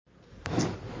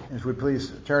If we please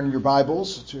turn your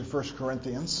Bibles to 1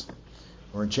 Corinthians.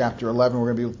 We're in chapter 11.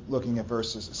 We're going to be looking at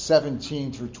verses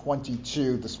 17 through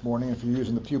 22 this morning. If you're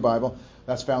using the Pew Bible,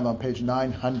 that's found on page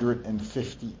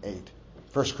 958.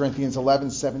 1 Corinthians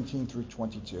 11, 17 through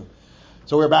 22.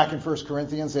 So we're back in 1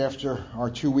 Corinthians after our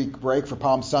 2-week break for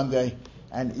Palm Sunday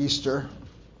and Easter.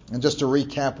 And just to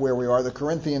recap where we are, the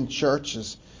Corinthian church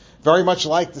is very much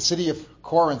like the city of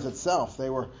Corinth itself. They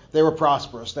were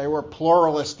prosperous. They were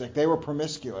pluralistic. They were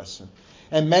promiscuous.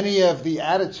 And many of the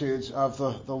attitudes of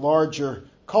the larger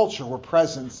culture were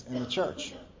present in the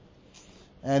church.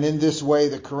 And in this way,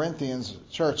 the Corinthians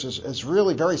church is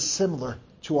really very similar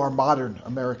to our modern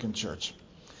American church.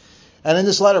 And in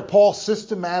this letter, Paul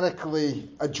systematically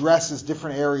addresses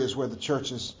different areas where the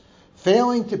church is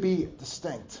failing to be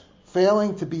distinct,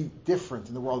 failing to be different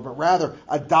in the world, but rather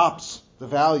adopts the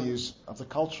values of the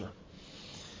culture.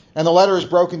 And the letter is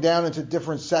broken down into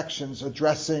different sections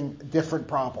addressing different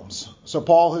problems. So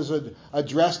Paul has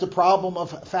addressed the problem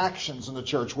of factions in the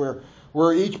church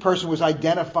where each person was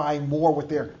identifying more with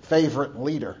their favorite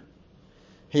leader.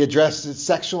 He addressed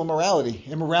sexual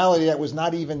immorality that was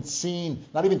not even seen,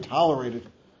 not even tolerated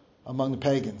among the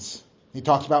pagans. He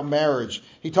talks about marriage.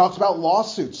 He talks about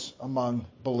lawsuits among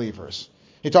believers.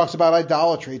 He talks about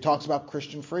idolatry. He talks about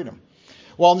Christian freedom.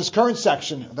 Well, in this current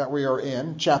section that we are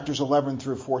in, chapters 11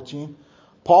 through 14,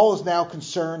 Paul is now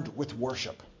concerned with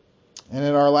worship. And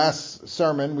in our last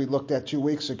sermon we looked at 2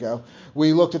 weeks ago,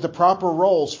 we looked at the proper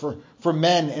roles for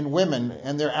men and women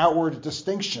and their outward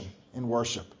distinction in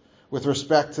worship with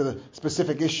respect to the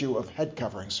specific issue of head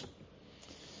coverings.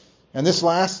 And this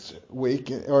last week,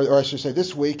 or I should say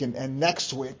this week and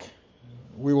next week,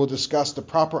 we will discuss the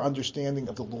proper understanding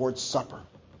of the Lord's Supper.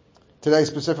 Today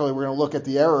specifically, we're going to look at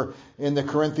the error in the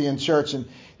Corinthian church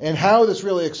and how this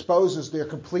really exposes their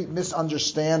complete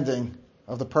misunderstanding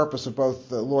of the purpose of both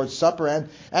the Lord's Supper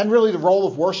and really the role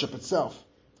of worship itself.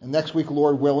 And next week,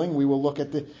 Lord willing, we will look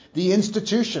at the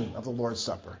institution of the Lord's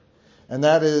Supper. And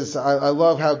that is, I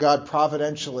love how God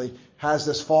providentially has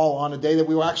this fall on a day that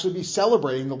we will actually be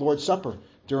celebrating the Lord's Supper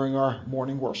during our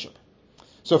morning worship.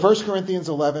 So 1 Corinthians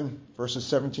 11, verses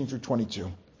 17 through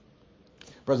 22.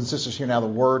 Brothers and sisters, hear now the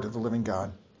word of the living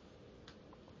God.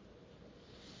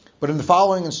 But in the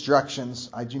following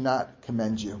instructions, I do not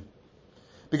commend you.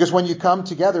 Because when you come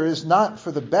together, it is not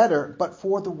for the better, but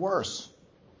for the worse.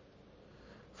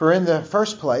 For in the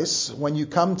first place, when you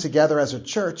come together as a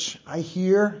church, I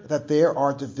hear that there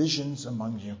are divisions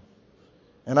among you.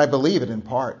 And I believe it in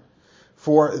part.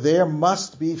 For there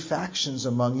must be factions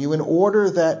among you in order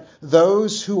that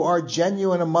those who are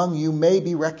genuine among you may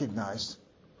be recognized.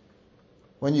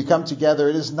 When you come together,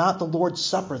 it is not the Lord's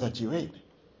Supper that you eat.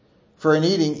 For in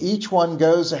eating, each one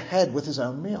goes ahead with his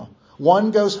own meal. One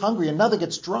goes hungry, another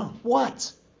gets drunk.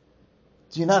 What?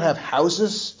 Do you not have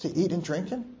houses to eat and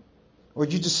drink in? Or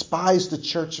do you despise the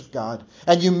church of God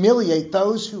and humiliate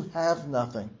those who have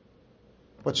nothing?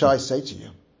 What shall I say to you?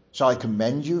 Shall I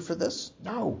commend you for this?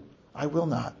 No, I will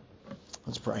not.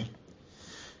 Let's pray.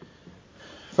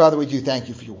 Father, we do thank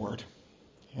you for your word.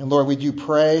 And Lord, we do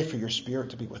pray for your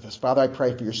Spirit to be with us. Father, I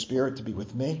pray for your Spirit to be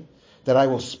with me, that I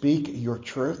will speak your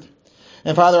truth.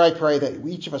 And Father, I pray that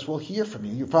each of us will hear from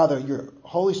you. Father, your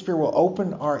Holy Spirit will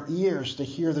open our ears to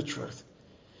hear the truth.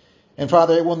 And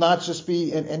Father, it will not just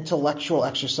be an intellectual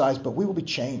exercise, but we will be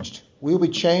changed. We will be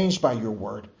changed by your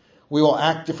word. We will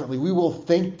act differently. We will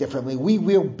think differently. We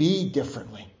will be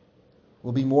differently.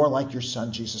 We'll be more like your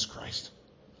Son, Jesus Christ.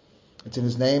 It's in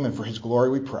his name and for his glory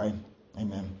we pray.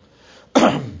 Amen.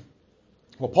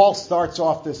 Well, Paul starts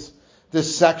off this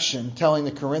section telling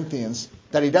the Corinthians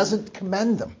that he doesn't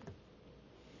commend them.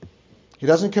 He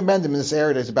doesn't commend them in this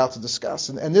area that he's about to discuss.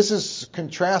 And this is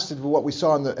contrasted with what we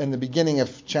saw in the beginning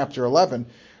of chapter 11,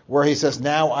 where he says,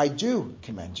 now I do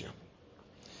commend you.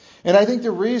 And I think the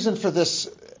reason for this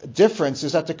difference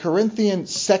is that the Corinthian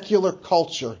secular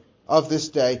culture of this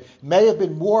day may have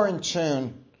been more in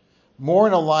tune, more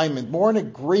in alignment, more in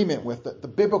agreement with the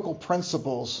biblical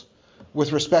principles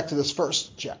with respect to this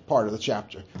first part of the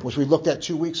chapter, which we looked at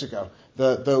 2 weeks ago,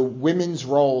 the women's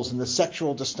roles and the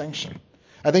sexual distinction.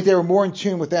 I think they were more in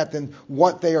tune with that than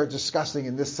what they are discussing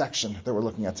in this section that we're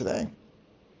looking at today.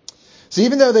 So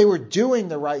even though they were doing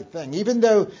the right thing, even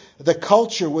though the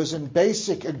culture was in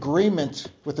basic agreement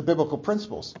with the biblical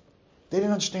principles, they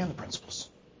didn't understand the principles.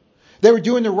 They were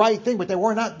doing the right thing, but they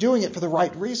were not doing it for the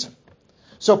right reason.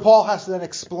 So Paul has to then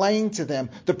explain to them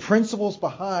the principles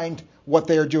behind what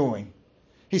they are doing.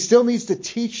 He still needs to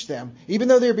teach them, even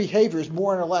though their behavior is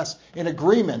more or less in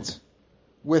agreement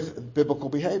with biblical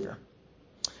behavior.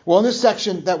 Well, in this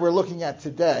section that we're looking at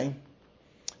today,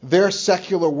 their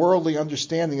secular worldly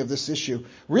understanding of this issue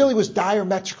really was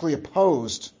diametrically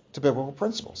opposed to biblical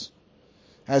principles.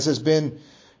 As has been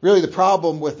really the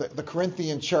problem with the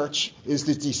Corinthian church, is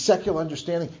that the secular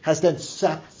understanding has then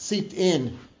seeped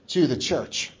in to the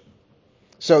church.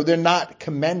 So they're not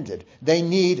commended. They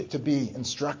need to be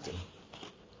instructed.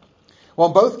 Well,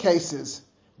 in both cases,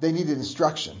 they needed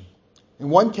instruction. In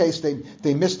one case,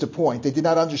 they missed a point. They did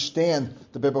not understand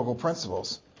the biblical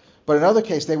principles. But in another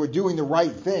case, they were doing the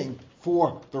right thing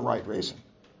for the right reason.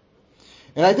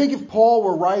 And I think if Paul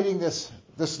were writing this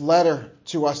letter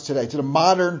to us today, to the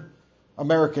modern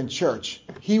American church,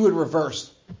 he would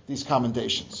reverse these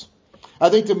commendations. I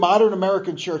think the modern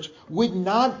American church would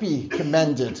not be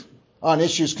commended on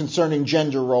issues concerning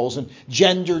gender roles and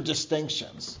gender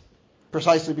distinctions,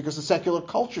 precisely because the secular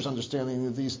culture's understanding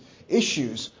of these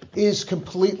issues is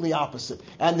completely opposite.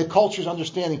 And the culture's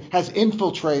understanding has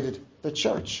infiltrated the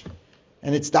church,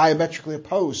 and it's diametrically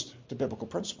opposed to biblical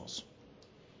principles.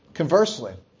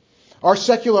 Conversely, our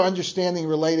secular understanding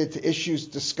related to issues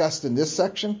discussed in this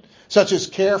section, such as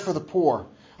care for the poor,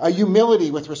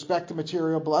 humility with respect to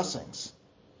material blessings,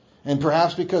 and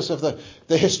perhaps because of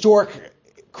the historic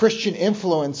Christian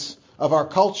influence of our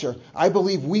culture, I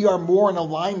believe we are more in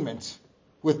alignment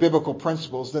with biblical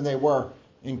principles than they were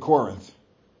in Corinth.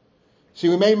 See,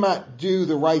 we may not do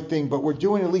the right thing, but we're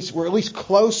at least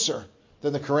closer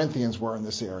than the Corinthians were in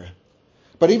this area.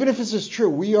 But even if this is true,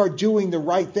 we are doing the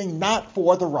right thing, not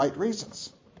for the right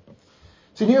reasons.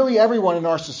 See, nearly everyone in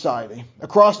our society,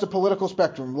 across the political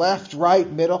spectrum, left, right,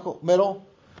 middle,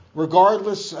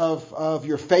 regardless of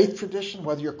your faith tradition,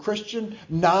 whether you're Christian,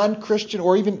 non-Christian,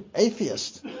 or even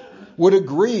atheist, would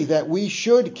agree that we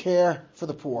should care for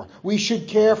the poor. We should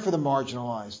care for the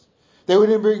marginalized. They would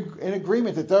be in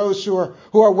agreement that those who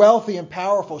are wealthy and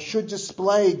powerful should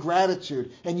display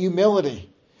gratitude and humility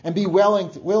and be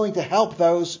willing to help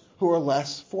those who are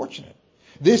less fortunate.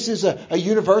 This is a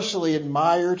universally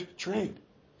admired trait.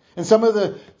 And some of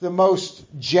the most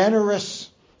generous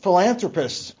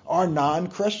philanthropists are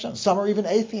non-Christians. Some are even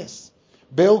atheists.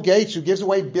 Bill Gates, who gives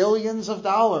away billions of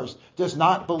dollars, does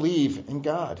not believe in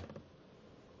God.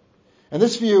 And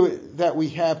this view that we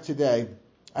have today,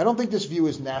 I don't think this view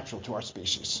is natural to our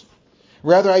species.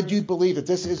 Rather, I do believe that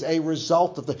this is a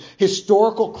result of the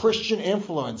historical Christian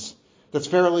influence that's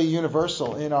fairly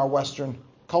universal in our Western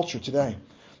culture today.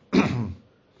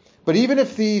 But even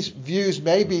if these views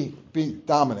may be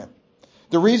dominant,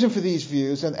 the reason for these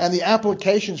views and the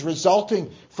applications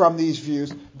resulting from these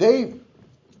views, they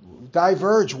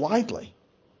diverge widely.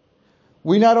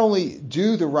 We not only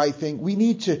do the right thing, we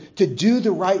need to do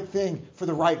the right thing for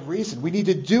the right reason. We need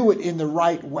to do it in the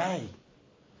right way.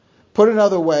 Put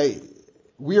another way,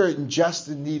 we are in just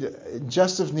of need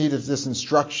of this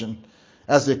instruction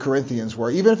as the Corinthians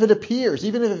were, even if it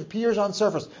appears on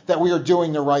surface that we are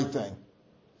doing the right thing.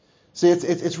 See,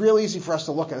 it's real easy for us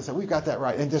to look at it and say, we've got that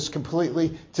right, and just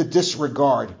completely to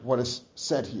disregard what is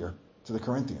said here to the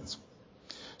Corinthians.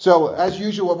 So, as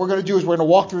usual, what we're going to do is we're going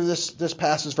to walk through this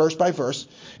passage verse by verse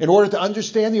in order to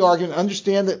understand the argument,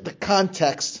 understand the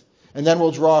context, and then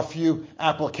we'll draw a few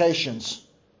applications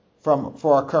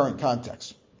for our current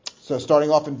context. So,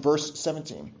 starting off in verse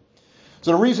 17.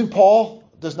 So, the reason Paul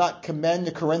does not commend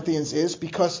the Corinthians is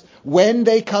because when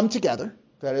they come together,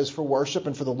 that is for worship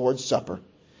and for the Lord's Supper,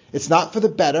 it's not for the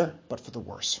better, but for the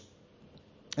worse.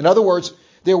 In other words,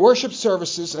 their worship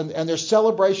services and their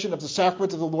celebration of the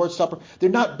sacrament of the Lord's Supper, they're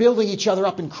not building each other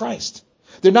up in Christ.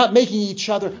 They're not making each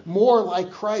other more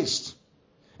like Christ.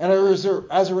 And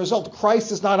as a result,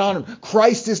 Christ is not honored.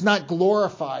 Christ is not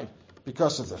glorified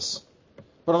because of this.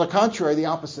 But on the contrary, the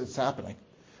opposite is happening.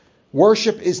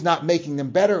 Worship is not making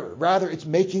them better. Rather, it's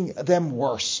making them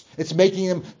worse. It's making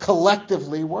them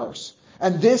collectively worse.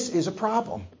 And this is a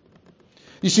problem.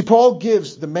 You see, Paul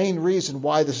gives the main reason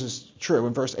why this is true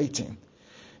in verse 18.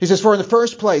 He says, for in the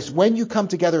first place, when you come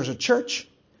together as a church,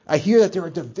 I hear that there are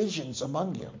divisions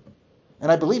among you.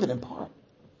 And I believe it in part.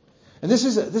 And this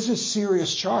is a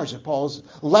serious charge that Paul is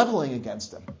leveling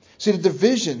against them. See,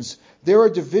 there are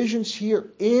divisions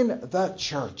here in the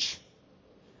church.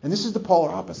 And this is the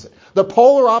polar opposite. The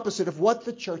polar opposite of what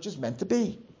the church is meant to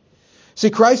be. See,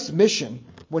 Christ's mission,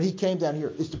 when he came down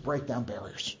here, is to break down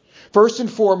barriers. First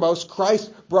and foremost,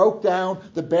 Christ broke down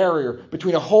the barrier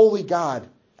between a holy God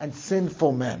and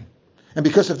sinful men. And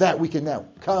because of that, we can now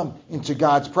come into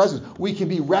God's presence. We can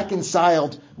be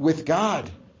reconciled with God.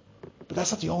 But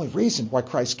that's not the only reason why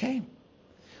Christ came.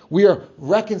 We are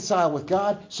reconciled with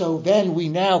God, so then we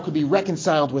now could be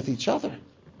reconciled with each other.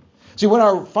 See, when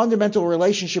our fundamental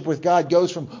relationship with God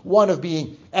goes from one of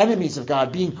being enemies of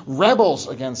God, being rebels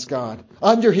against God,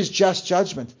 under his just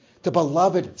judgment, to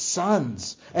beloved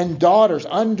sons and daughters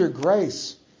under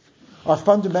grace. Our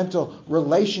fundamental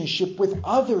relationship with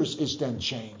others is then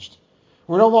changed.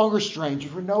 We're no longer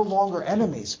strangers. We're no longer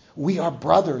enemies. We are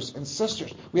brothers and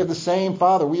sisters. We have the same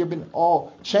Father. We have been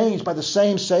all changed by the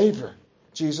same Savior,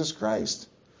 Jesus Christ.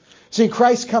 See, when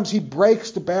Christ comes, he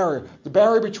breaks the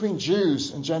barrier between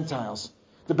Jews and Gentiles,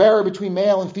 the barrier between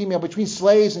male and female, between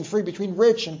slaves and free, between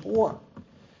rich and poor.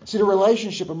 See, the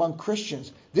relationship among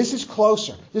Christians, this is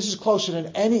closer. This is closer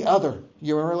than any other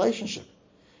human relationship,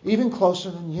 even closer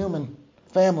than human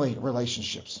family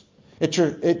relationships.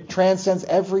 It transcends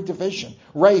every division,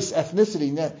 race,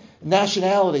 ethnicity,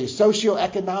 nationality,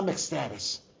 socioeconomic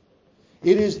status.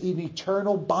 It is an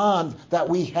eternal bond that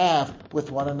we have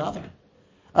with one another.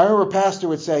 I remember a pastor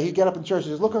would say, he'd get up in church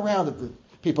and say, look around at the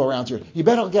people around here. You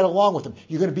better get along with them.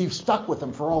 You're going to be stuck with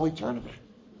them for all eternity.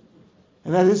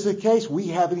 And that is the case. We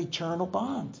have an eternal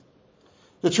bond.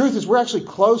 The truth is we're actually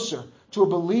closer to a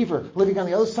believer living on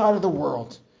the other side of the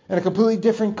world in a completely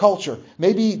different culture,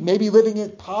 maybe living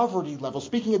at poverty level,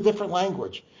 speaking a different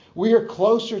language. We are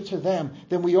closer to them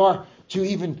than we are to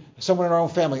even someone in our own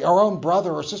family, our own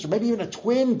brother or sister, maybe even a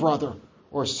twin brother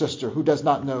or sister who does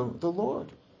not know the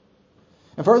Lord.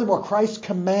 And furthermore, Christ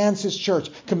commands his church,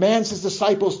 commands his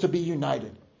disciples to be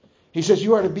united. He says,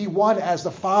 you are to be one as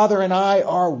the Father and I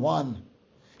are one.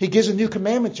 He gives a new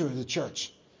commandment to the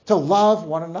church, to love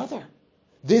one another.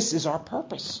 This is our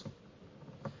purpose.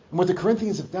 And what the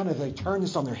Corinthians have done is they turn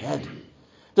this on their head.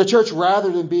 The church,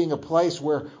 rather than being a place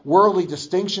where worldly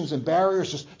distinctions and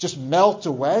barriers just melt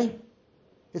away,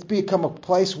 it's become a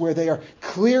place where they are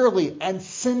clearly and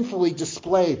sinfully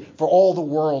displayed for all the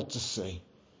world to see.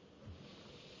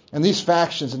 And these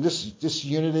factions and this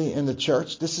unity in the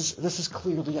church, this is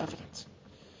clearly evident.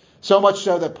 So much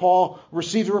so that Paul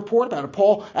received a report about it.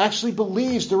 Paul actually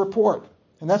believes the report.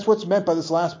 And that's what's meant by this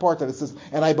last part that it says,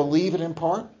 and I believe it in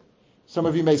part. Some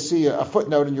of you may see a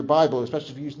footnote in your Bible,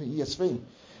 especially if you're using the ESV.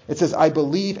 It says, I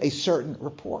believe a certain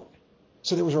report.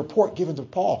 So there was a report given to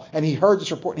Paul, and he heard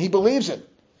this report, and he believes it.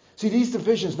 See, these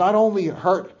divisions not only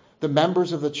hurt the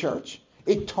members of the church,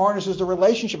 it tarnishes the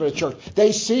relationship of the church.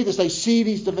 They see this. They see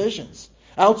these divisions.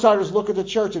 Outsiders look at the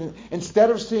church, and instead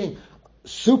of seeing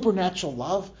supernatural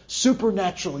love,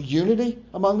 supernatural unity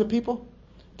among the people,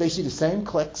 they see the same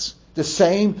cliques, the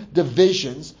same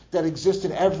divisions that exist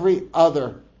in every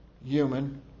other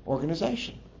human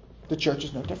organization. The church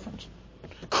is no different.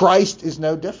 Christ is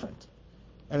no different.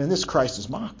 And in this, Christ is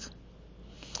mocked.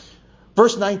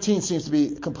 Verse 19 seems to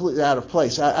be completely out of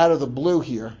place, out of the blue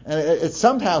here. And it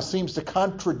somehow seems to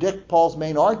contradict Paul's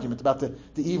main argument about the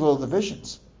evil of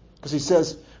divisions. Because he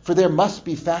says, for there must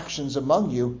be factions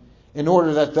among you in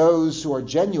order that those who are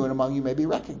genuine among you may be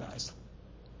recognized.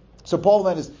 So Paul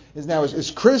then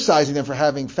is criticizing them for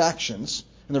having factions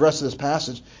in the rest of this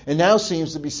passage, and now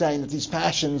seems to be saying that these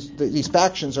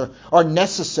factions are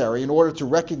necessary in order to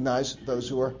recognize those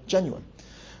who are genuine.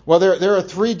 Well, there are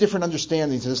three different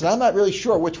understandings of this, and I'm not really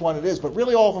sure which one it is, but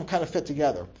really all of them kind of fit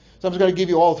together. So I'm just going to give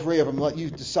you all three of them and let you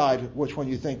decide which one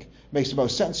you think makes the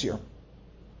most sense here.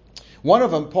 One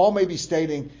of them, Paul may be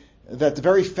stating that the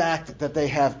very fact that they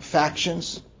have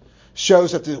factions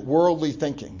shows that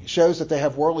shows that they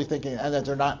have worldly thinking and that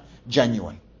they're not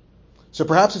genuine. So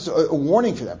perhaps it's a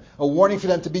warning for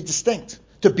them to be distinct,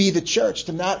 to be the church,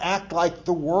 to not act like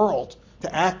the world,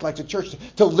 to act like the church,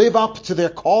 to live up to their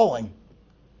calling.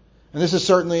 And this is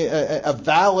certainly a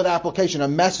valid application, a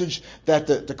message that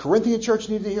the Corinthian church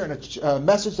needed to hear, and a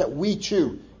message that we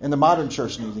too in the modern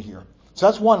church need to hear. So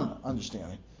that's one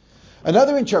understanding.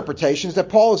 Another interpretation is that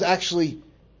Paul is actually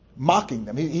mocking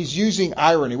them. He's using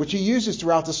irony, which he uses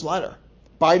throughout this letter,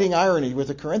 biting irony with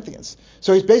the Corinthians.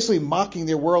 So he's basically mocking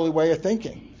their worldly way of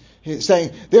thinking. He's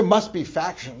saying there must be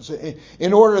factions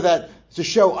in order to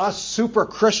show us super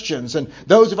Christians and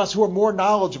those of us who are more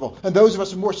knowledgeable and those of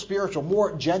us who are more spiritual,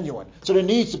 more genuine. So there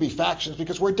needs to be factions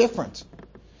because we're different.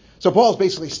 So Paul's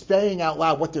basically saying out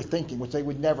loud what they're thinking, which they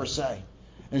would never say,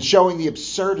 and showing the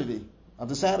absurdity of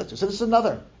this attitude. So this is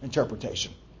another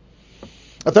interpretation.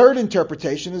 A third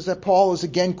interpretation is that Paul is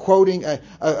again quoting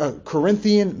a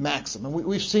Corinthian maxim. And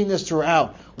we've seen this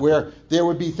throughout, where there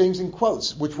would be things in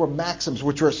quotes, which were maxims,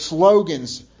 which were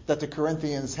slogans that the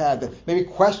Corinthians had, maybe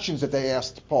questions that they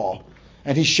asked Paul.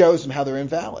 And he shows them how they're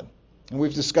invalid. And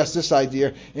we've discussed this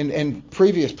idea in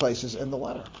previous places in the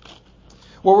letter.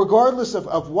 Well, regardless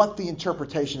of what the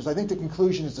interpretation is, I think the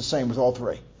conclusion is the same with all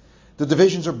three. The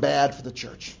divisions are bad for the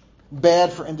church,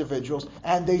 bad for individuals,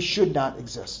 and they should not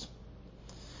exist.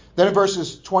 Then in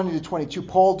verses 20 to 22,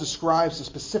 Paul describes a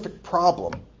specific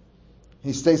problem.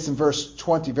 He states in verse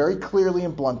 20 very clearly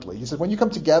and bluntly. He says, when you come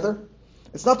together,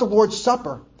 it's not the Lord's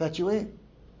Supper that you eat.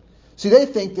 See, they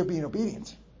think they're being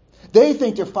obedient. They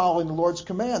think they're following the Lord's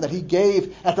command that he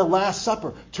gave at the Last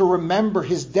Supper to remember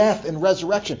his death and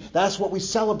resurrection. That's what we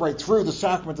celebrate through the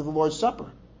sacrament of the Lord's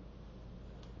Supper.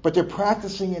 But they're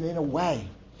practicing it in a way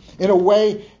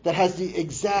that has the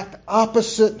exact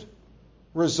opposite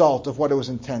result of what it was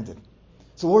intended.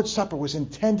 So the Lord's Supper was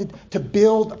intended to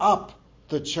build up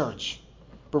the church.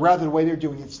 But rather the way they're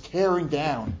doing it, it's tearing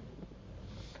down.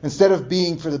 Instead of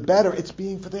being for the better, it's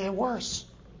being for the worse.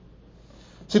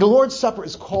 See, the Lord's Supper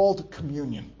is called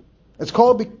communion. It's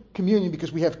called communion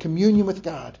because we have communion with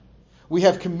God. We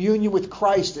have communion with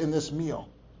Christ in this meal.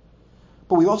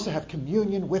 But we also have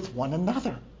communion with one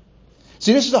another.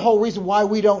 See, this is the whole reason why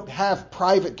we don't have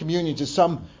private communions as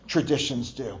some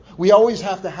traditions do. We always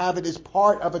have to have it as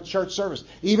part of a church service.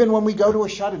 Even when we go to a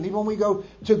shut-in, even when we go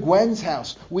to Gwen's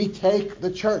house, we take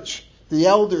the church, the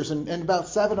elders, and about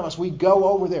 7 of us, we go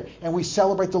over there and we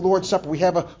celebrate the Lord's Supper. We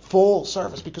have a full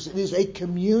service because it is a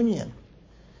communion.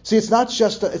 See, it's not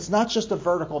just a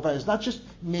vertical event. It's not just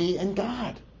me and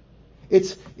God.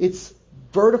 It's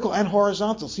vertical and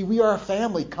horizontal. See, we are a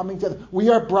family coming together. We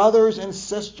are brothers and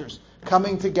sisters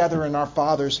coming together in our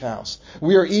Father's house.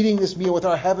 We are eating this meal with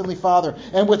our Heavenly Father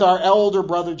and with our elder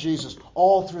brother Jesus,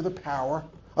 all through the power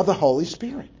of the Holy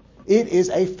Spirit. It is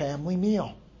a family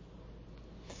meal.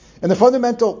 And the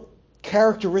fundamental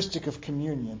characteristic of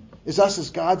communion is us as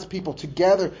God's people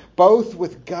together, both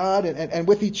with God and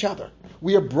with each other.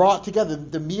 We are brought together.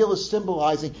 The meal is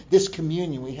symbolizing this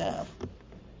communion we have.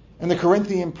 And the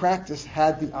Corinthian practice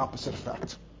had the opposite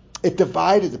effect. It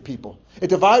divided the people. It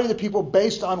divided the people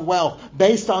based on wealth,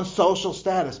 based on social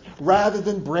status, rather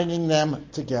than bringing them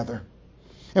together.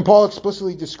 And Paul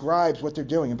explicitly describes what they're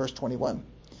doing in verse 21.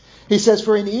 He says,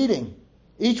 "For in eating,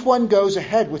 each one goes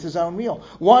ahead with his own meal.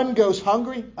 One goes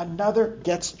hungry, another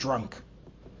gets drunk."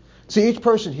 See, each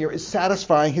person here is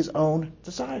satisfying his own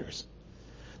desires.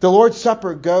 The Lord's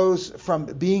Supper goes from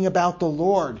being about the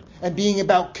Lord and being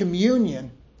about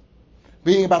communion,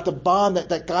 being about the bond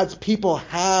that God's people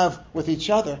have with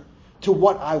each other, to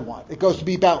what I want. It goes to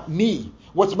be about me,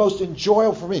 what's most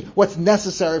enjoyable for me, what's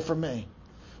necessary for me.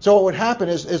 So what would happen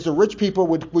is the rich people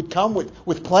would come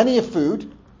with plenty of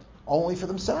food, only for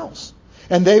themselves.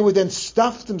 And they would then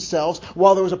stuff themselves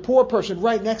while there was a poor person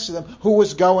right next to them who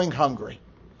was going hungry.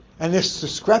 And this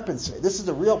discrepancy, this is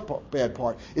the real bad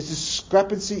part, is this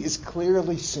discrepancy is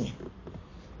clearly seen.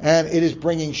 And it is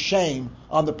bringing shame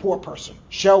on the poor person,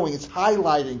 it's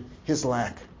highlighting his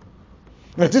lack.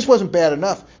 And if this wasn't bad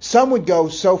enough, some would go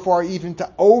so far even to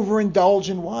overindulge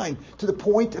in wine to the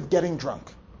point of getting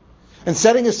drunk. And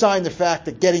setting aside the fact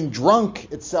that getting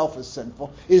drunk itself is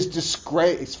sinful, is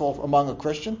disgraceful among a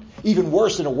Christian, even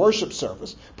worse in a worship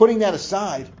service, putting that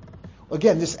aside,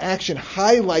 again, this action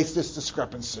highlights this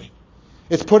discrepancy.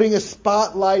 It's putting a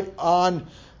spotlight on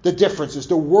the differences,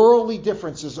 the worldly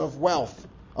differences of wealth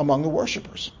among the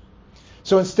worshipers.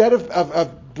 So instead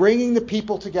of bringing the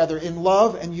people together in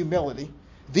love and humility,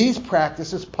 these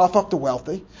practices puff up the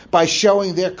wealthy by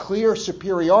showing their clear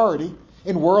superiority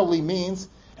in worldly means,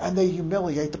 and they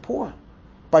humiliate the poor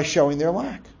by showing their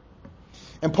lack.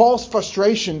 And Paul's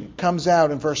frustration comes out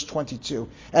in verse 22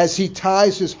 as he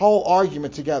ties his whole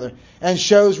argument together and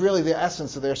shows really the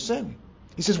essence of their sin.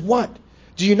 He says, "What?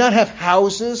 Do you not have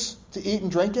houses to eat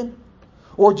and drink in?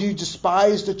 Or do you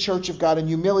despise the church of God and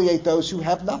humiliate those who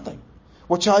have nothing?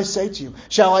 What shall I say to you?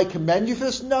 Shall I commend you for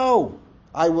this? No,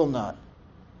 I will not."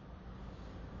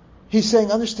 He's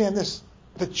saying, understand this.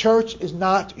 The church is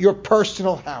not your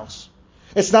personal house.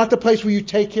 It's not the place where you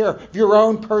take care of your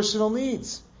own personal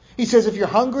needs. He says, if you're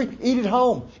hungry, eat at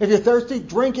home. If you're thirsty,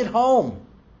 drink at home.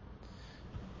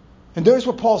 And notice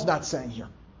what Paul's not saying here.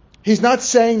 He's not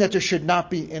saying that there should not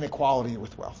be inequality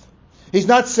with wealth. He's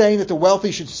not saying that the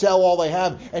wealthy should sell all they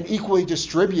have and equally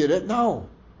distribute it. No,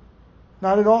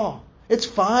 not at all. It's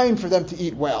fine for them to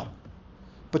eat well.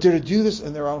 But they're to do this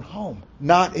in their own home,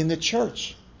 not in the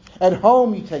church. At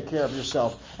home, you take care of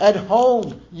yourself. At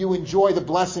home, you enjoy the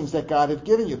blessings that God has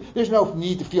given you. There's no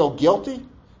need to feel guilty.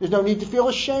 There's no need to feel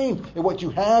ashamed at what you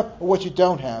have or what you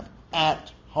don't have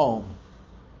at home.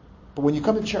 But when you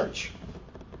come to church,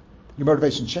 your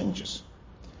motivation changes.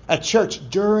 At church,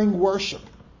 during worship,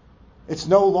 it's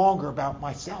no longer about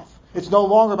myself. It's no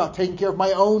longer about taking care of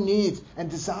my own needs and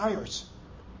desires.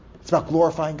 It's about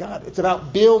glorifying God. It's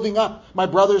about building up my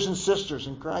brothers and sisters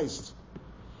in Christ.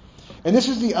 And this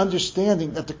is the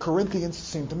understanding that the Corinthians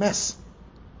seemed to miss.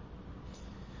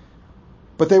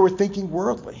 But they were thinking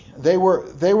worldly. They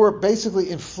were basically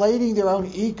inflating their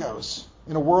own egos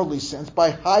in a worldly sense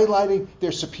by highlighting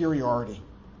their superiority,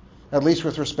 at least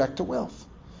with respect to wealth.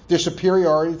 Their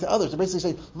superiority to others. They're basically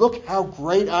saying, look how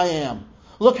great I am.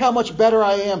 Look how much better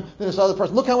I am than this other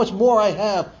person. Look how much more I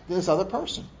have than this other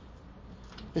person.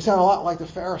 They sound a lot like the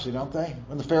Pharisee, don't they?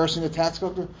 When the Pharisee and the tax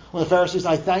collector, when the Pharisee says,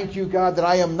 I thank you, God, that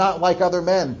I am not like other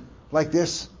men, like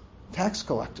this tax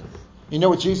collector. You know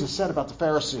what Jesus said about the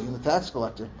Pharisee and the tax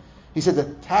collector? He said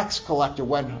the tax collector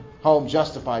went home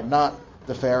justified, not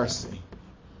the Pharisee.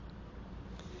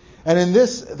 And in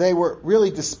this, they were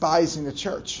really despising the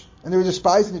church. And they were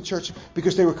despising the church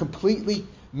because they were completely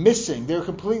missing. They were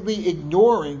completely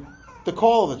ignoring the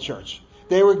call of the church.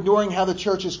 They were ignoring how the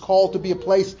church is called to be a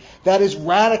place that is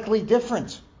radically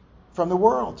different from the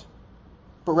world.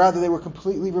 But rather, they were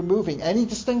completely removing any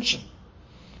distinction.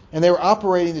 And they were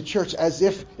operating the church as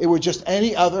if it were just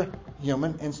any other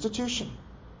human institution.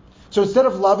 So instead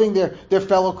of loving their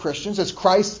fellow Christians as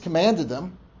Christ commanded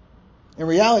them, in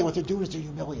reality what they're doing is they're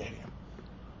humiliating them.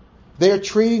 They are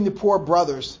treating the poor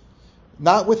brothers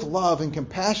not with love and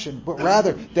compassion, but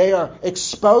rather they are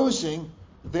exposing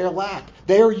their lack.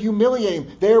 They are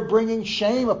humiliating. They are bringing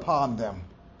shame upon them.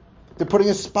 They're putting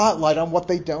a spotlight on what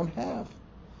they don't have.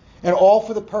 And all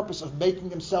for the purpose of making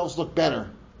themselves look better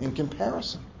in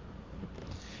comparison.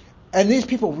 And these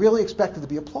people really expected to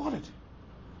be applauded.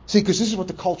 See, because this is what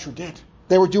the culture did.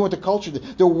 They were doing what the culture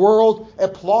did. The world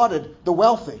applauded the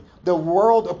wealthy. The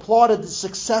world applauded the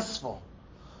successful.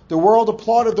 The world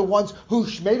applauded the ones who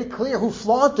made it clear, who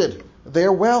flaunted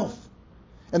their wealth.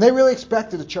 And they really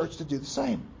expected the church to do the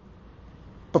same.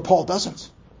 But Paul doesn't.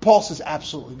 Paul says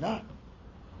absolutely not.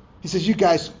 He says, you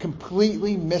guys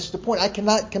completely missed the point. I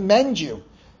cannot commend you.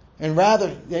 And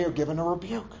rather, they are given a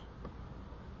rebuke.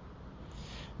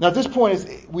 Now, at this point,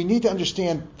 we need to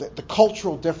understand the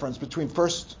cultural difference between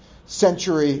first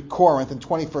century Corinth and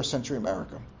 21st century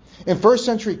America. In first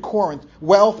century Corinth,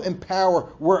 wealth and power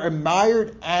were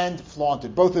admired and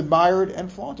flaunted, both admired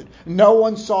and flaunted. No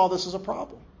one saw this as a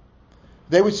problem.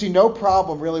 They would see no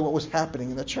problem really what was happening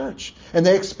in the church. And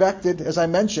they expected, as I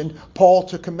mentioned, Paul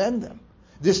to commend them.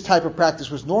 This type of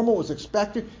practice was normal, was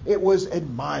expected, it was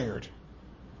admired.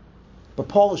 But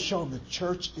Paul has shown the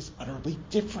church is utterly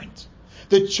different.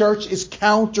 The church is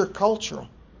countercultural.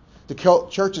 The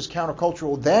church is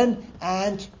countercultural then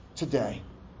and today.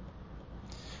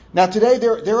 Now today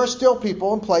there are still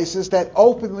people and places that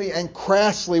openly and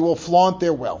crassly will flaunt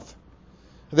their wealth.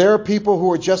 There are people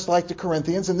who are just like the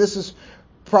Corinthians, and this is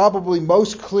probably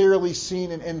most clearly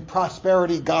seen in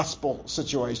prosperity gospel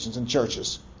situations in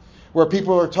churches, where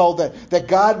people are told that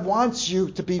God wants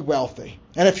you to be wealthy.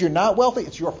 And if you're not wealthy,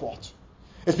 it's your fault.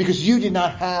 It's because you did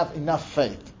not have enough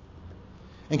faith.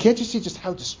 And can't you see just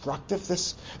how destructive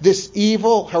this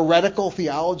evil, heretical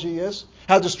theology is?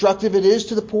 How destructive it is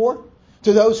to the poor,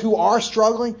 to those who are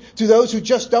struggling, to those who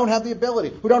just don't have the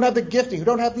ability, who don't have the gifting, who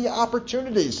don't have the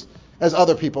opportunities as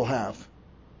other people have.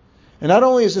 And not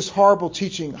only is this horrible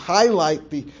teaching highlight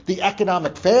the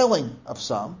economic failing of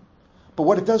some, but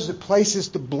what it does is it places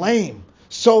the blame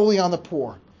solely on the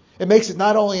poor. It makes it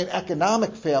not only an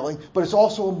economic failing, but it's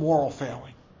also a moral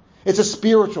failing. It's a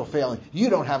spiritual failing.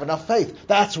 You don't have enough faith.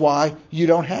 That's why you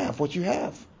don't have what you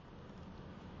have.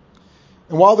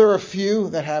 And while there are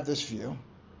few that have this view,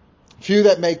 few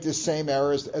that make this same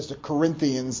error as the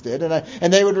Corinthians did,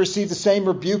 and they would receive the same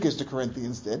rebuke as the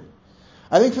Corinthians did,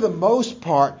 I think for the most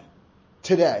part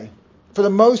today,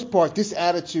 this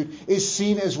attitude is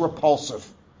seen as repulsive,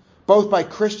 both by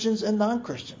Christians and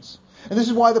non-Christians. And this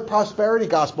is why the prosperity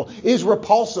gospel is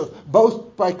repulsive,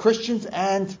 both by Christians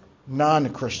and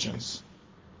non-Christians.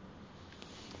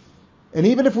 And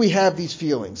even if we have these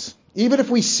feelings, even if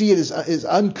we see it as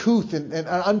uncouth and an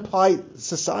unpolite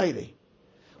society,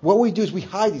 what we do is we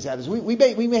hide these attitudes. We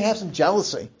may have some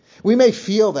jealousy. We may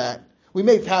feel that. We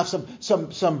may have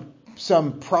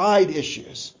some pride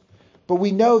issues. But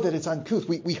we know that it's uncouth.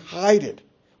 We hide it.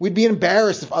 We'd be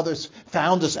embarrassed if others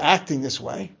found us acting this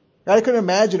way. I couldn't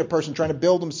imagine a person trying to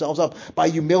build themselves up by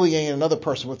humiliating another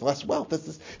person with less wealth.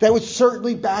 That would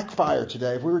certainly backfire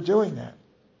today if we were doing that.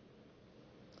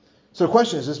 So the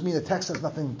question is, does this mean the text has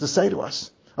nothing to say to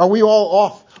us? Are we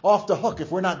all off the hook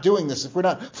if we're not doing this, if we're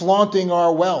not flaunting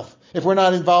our wealth, if we're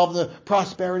not involved in the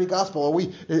prosperity gospel?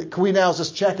 Can we now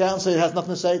just check out and say it has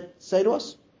nothing to say to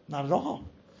us? Not at all.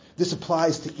 This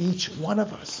applies to each one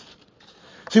of us.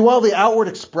 See, while the outward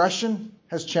expression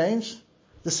has changed,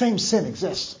 the same sin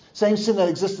exists. Same sin that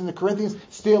exists in the Corinthians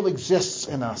still exists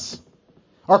in us.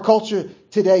 Our culture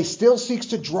today still seeks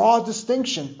to draw a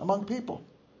distinction among people.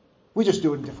 We just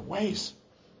do it in different ways.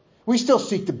 We still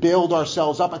seek to build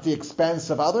ourselves up at the expense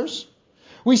of others.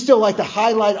 We still like to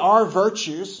highlight our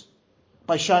virtues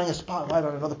by shining a spotlight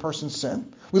on another person's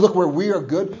sin. We look where we are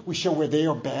good, we show where they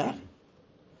are bad.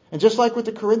 And just like with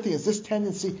the Corinthians, this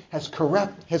tendency has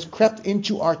crept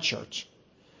into our church.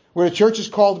 Where the church is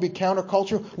called to be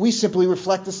countercultural, we simply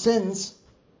reflect the sins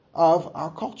of our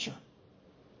culture.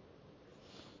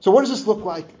 So what does this look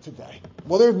like today?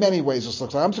 Well, there are many ways this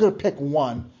looks like. I'm just going to pick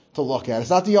one to look at. It's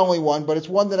not the only one, but it's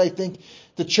one that I think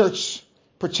the church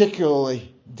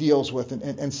particularly deals with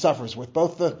and suffers with,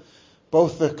 both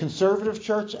the conservative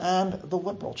church and the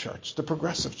liberal church, the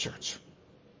progressive church.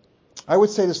 I would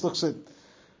say this looks at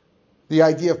the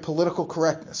idea of political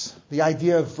correctness, the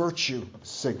idea of virtue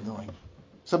signaling,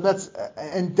 something that's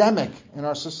endemic in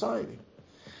our society.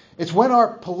 It's when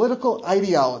our political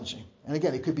ideology, and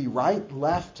again, it could be right,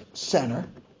 left, center,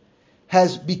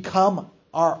 has become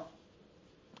our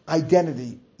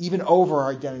identity, even over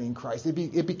our identity in Christ.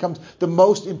 It becomes the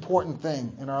most important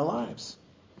thing in our lives.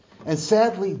 And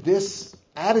sadly, this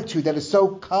attitude that is so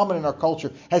common in our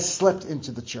culture has slipped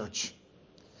into the church.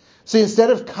 See, instead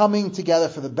of coming together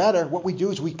for the better, what we do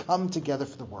is we come together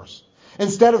for the worse.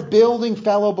 Instead of building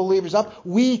fellow believers up,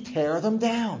 we tear them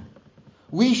down.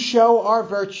 We show our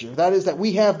virtue. That is, that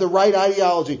we have the right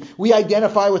ideology. We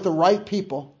identify with the right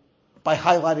people by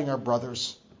highlighting our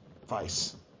brother's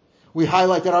vice. We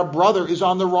highlight that our brother is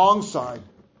on the wrong side.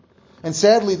 And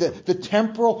sadly, the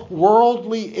temporal,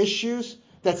 worldly issues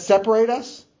that separate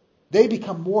us, they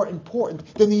become more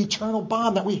important than the eternal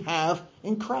bond that we have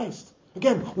in Christ.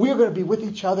 Again, we are going to be with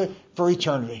each other for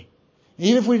eternity.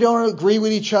 Even if we don't agree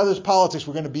with each other's politics,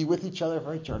 we're going to be with each other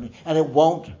for eternity. And it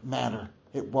won't matter.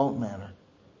 It won't matter.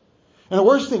 And the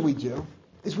worst thing we do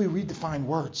is we redefine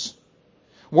words.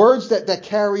 Words that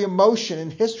carry emotion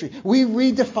and history. We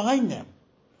redefine them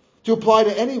to apply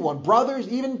to anyone, brothers,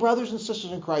 even brothers and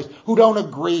sisters in Christ, who don't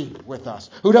agree with us,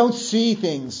 who don't see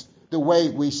things the way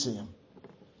we see them.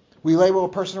 We label a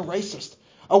person a racist,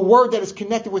 a word that is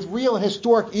connected with real and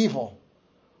historic evil.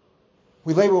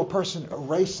 We label a person a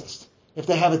racist if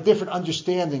they have a different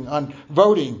understanding on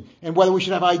voting and whether we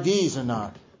should have IDs or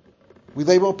not. We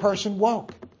label a person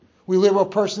woke. We label a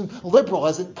person liberal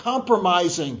as in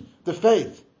compromising the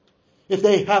faith. If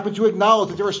they happen to acknowledge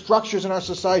that there are structures in our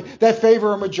society that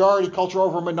favor a majority culture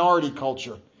over a minority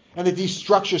culture, and that these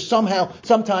structures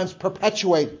sometimes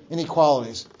perpetuate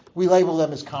inequalities, we label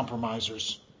them as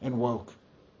compromisers and woke.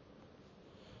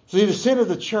 So the sin of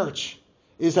the church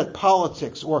is that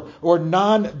politics or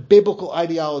non-biblical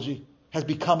ideology has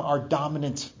become our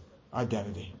dominant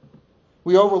identity.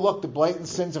 We overlook the blatant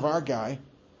sins of our guy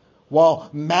while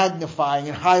magnifying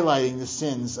and highlighting the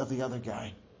sins of the other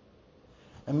guy.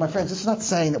 And my friends, this is not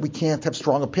saying that we can't have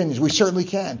strong opinions. We certainly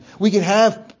can. We can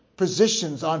have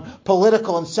positions on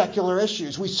political and secular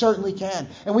issues. We certainly can.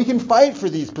 And we can fight for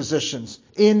these positions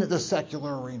in the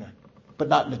secular arena, but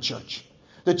not in the church.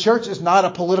 The church is not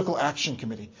a political action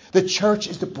committee. The church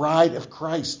is the bride of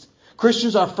Christ.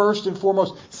 Christians are first and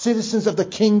foremost citizens of the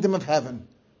kingdom of heaven,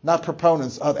 not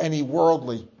proponents of any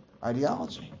worldly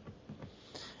ideology.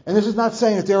 And this is not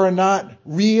saying that there are not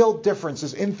real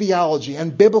differences in theology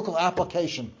and biblical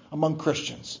application among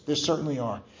Christians. There certainly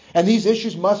are. And these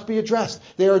issues must be addressed.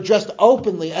 They are addressed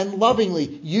openly and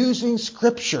lovingly, using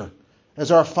Scripture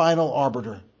as our final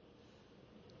arbiter.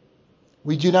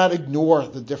 We do not ignore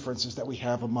the differences that we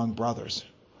have among brothers.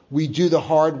 We do the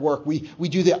hard work. We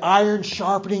do the iron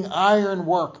sharpening iron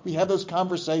work. We have those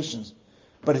conversations.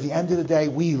 But at the end of the day,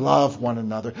 we love one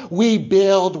another. We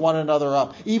build one another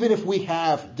up. Even if we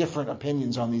have different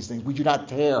opinions on these things, we do not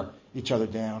tear each other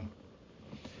down.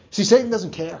 See, Satan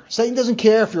doesn't care. Satan doesn't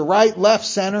care if you're right, left,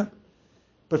 center.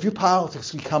 But if your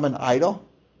politics become an idol,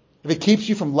 if it keeps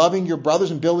you from loving your brothers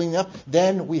and building them up,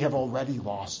 then we have already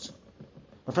lost.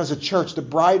 My friends, the church, the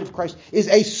bride of Christ, is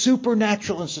a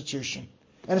supernatural institution.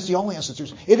 And it's the only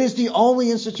institution. It is the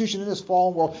only institution in this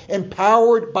fallen world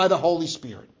empowered by the Holy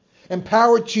Spirit.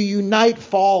 Empowered to unite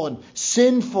fallen,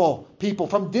 sinful people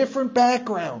from different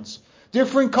backgrounds,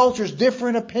 different cultures,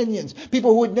 different opinions,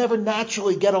 people who would never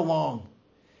naturally get along.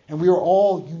 And we are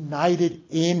all united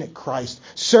in Christ,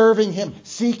 serving Him,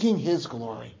 seeking His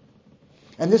glory.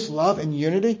 And this love and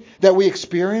unity that we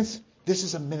experience, this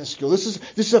is a minuscule. This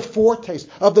is a foretaste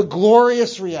of the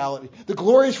glorious reality, the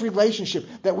glorious relationship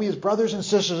that we as brothers and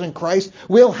sisters in Christ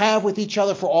will have with each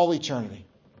other for all eternity.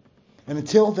 And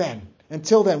until then,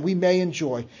 we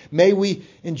may we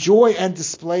enjoy and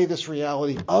display this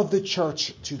reality of the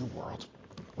church to the world.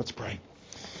 Let's pray.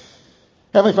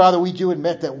 Heavenly Father, we do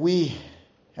admit that we,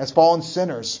 as fallen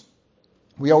sinners,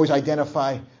 we always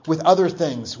identify with other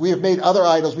things. We have made other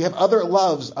idols. We have other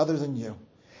loves other than you.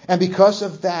 And because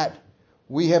of that,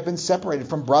 we have been separated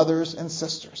from brothers and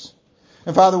sisters.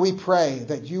 And Father, we pray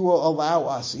that you will allow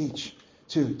us each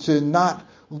to not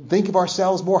think of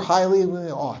ourselves more highly than we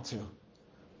ought to,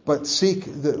 but seek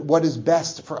what is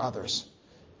best for others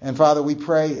And Father, we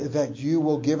pray that you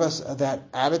will give us that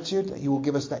attitude, that you will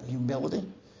give us that humility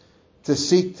to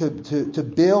seek to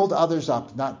build others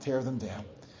up, not tear them down.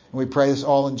 And we pray this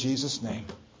all in Jesus' name.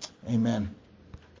 Amen.